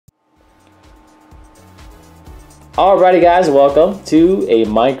Alrighty guys, welcome to a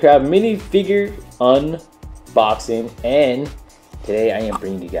Minecraft minifigure unboxing, and today I am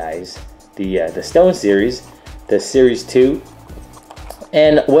bringing you guys the Stone series, the Series 2.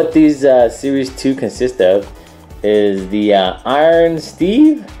 And what these Series 2 consist of is the Iron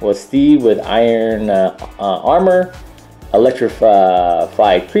Steve, Steve with iron armor,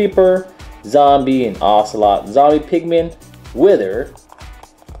 electrified creeper, zombie and ocelot, zombie pigman, wither,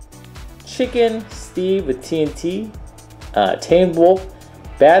 chicken Steve with TNT, tamed wolf,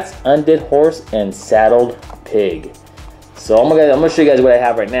 bats, undead horse, and saddled pig. So I'm gonna show you guys what I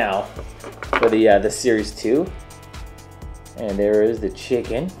have right now for the Series 2. And there is the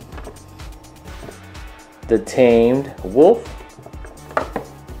chicken, the tamed wolf,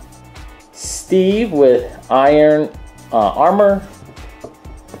 Steve with iron armor,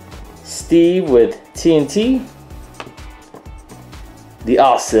 Steve with TNT, the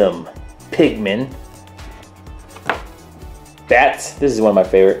awesome pigman, bats. This is one of my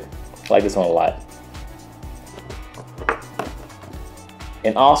favorite. I like this one a lot.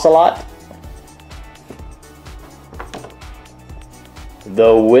 An ocelot,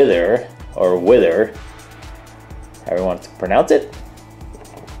 the wither, or wither, however you want to pronounce it,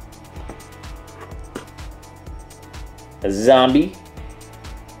 a zombie,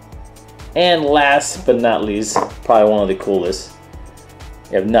 and last but not least, probably one of the coolest,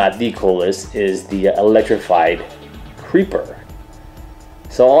 if not the coolest, is the electrified creeper.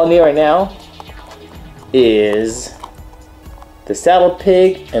 So all I need right now is the saddle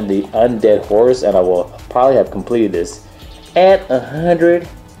pig and the undead horse, and I will probably have completed this at 100%.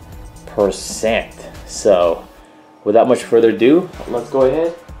 So without much further ado, let's go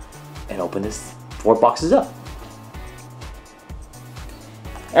ahead and open this 4 boxes up.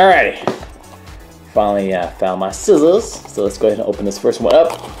 Alrighty, finally found my scissors, so let's go ahead and open this first one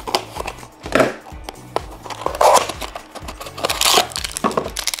up.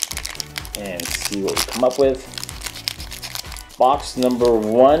 And see what we come up with. Box number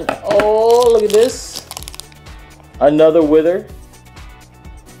 1. Oh, look at this. Another wither.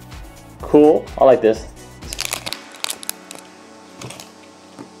 Cool. I like this.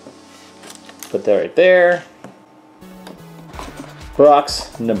 Put that right there.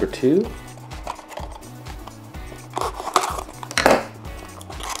 Box number 2.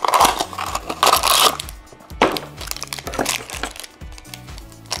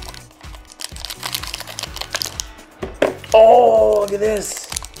 Oh, look at this.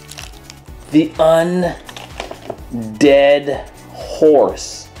 The undead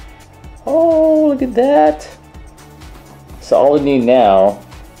horse. Oh, look at that. So all we need now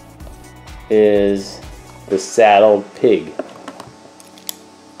is the saddled pig.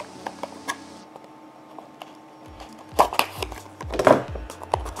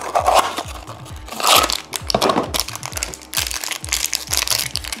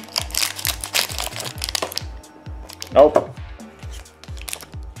 Nope.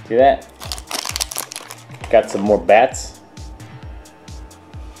 See that? Got some more bats.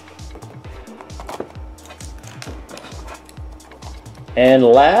 And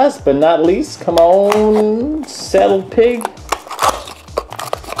last but not least, come on, saddled pig.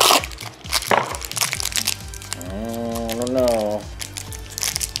 I don't know.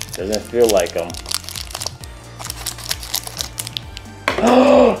 Doesn't feel like them.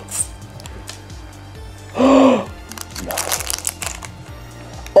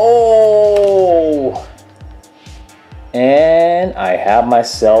 Oh! And I have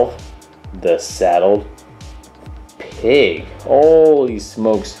myself the saddled pig. Holy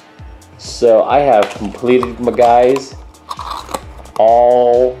smokes. So I have completed, my guys,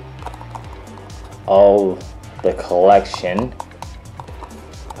 all of the collection.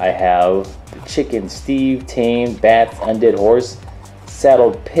 I have the chicken Steve, tamed, bats, undead horse,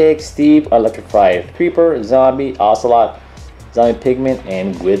 saddled pig Steve, electrified creeper, zombie, ocelot, zombie pigman,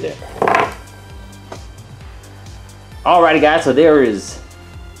 and wither. Alrighty guys, so there is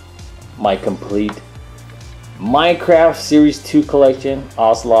my complete Minecraft Series 2 collection.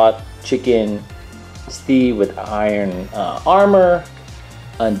 Ocelot, chicken Steve with iron armor,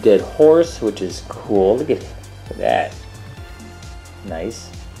 undead horse, which is cool. Look at that.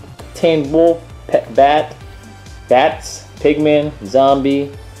 Nice. Tamed wolf, bats, pigman,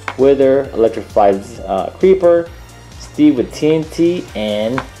 zombie, wither, electrified creeper, Steve with TNT,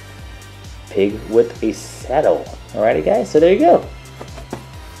 and pig with a saddle. Alrighty guys, so there you go.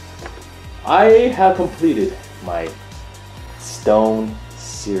 I have completed my Stone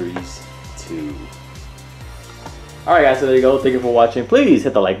Series 2. Alright guys, so there you go. Thank you for watching. Please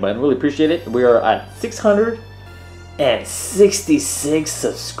hit the like button. Really appreciate it. We are at 600 666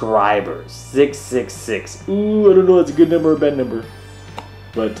 subscribers. 666. Ooh, I don't know if it's a good number or a bad number.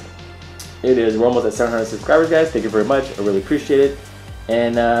 But it is. We're almost at 700 subscribers, guys. Thank you very much. I really appreciate it.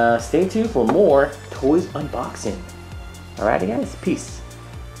 And stay tuned for more toys unboxing. Alrighty, guys. Peace.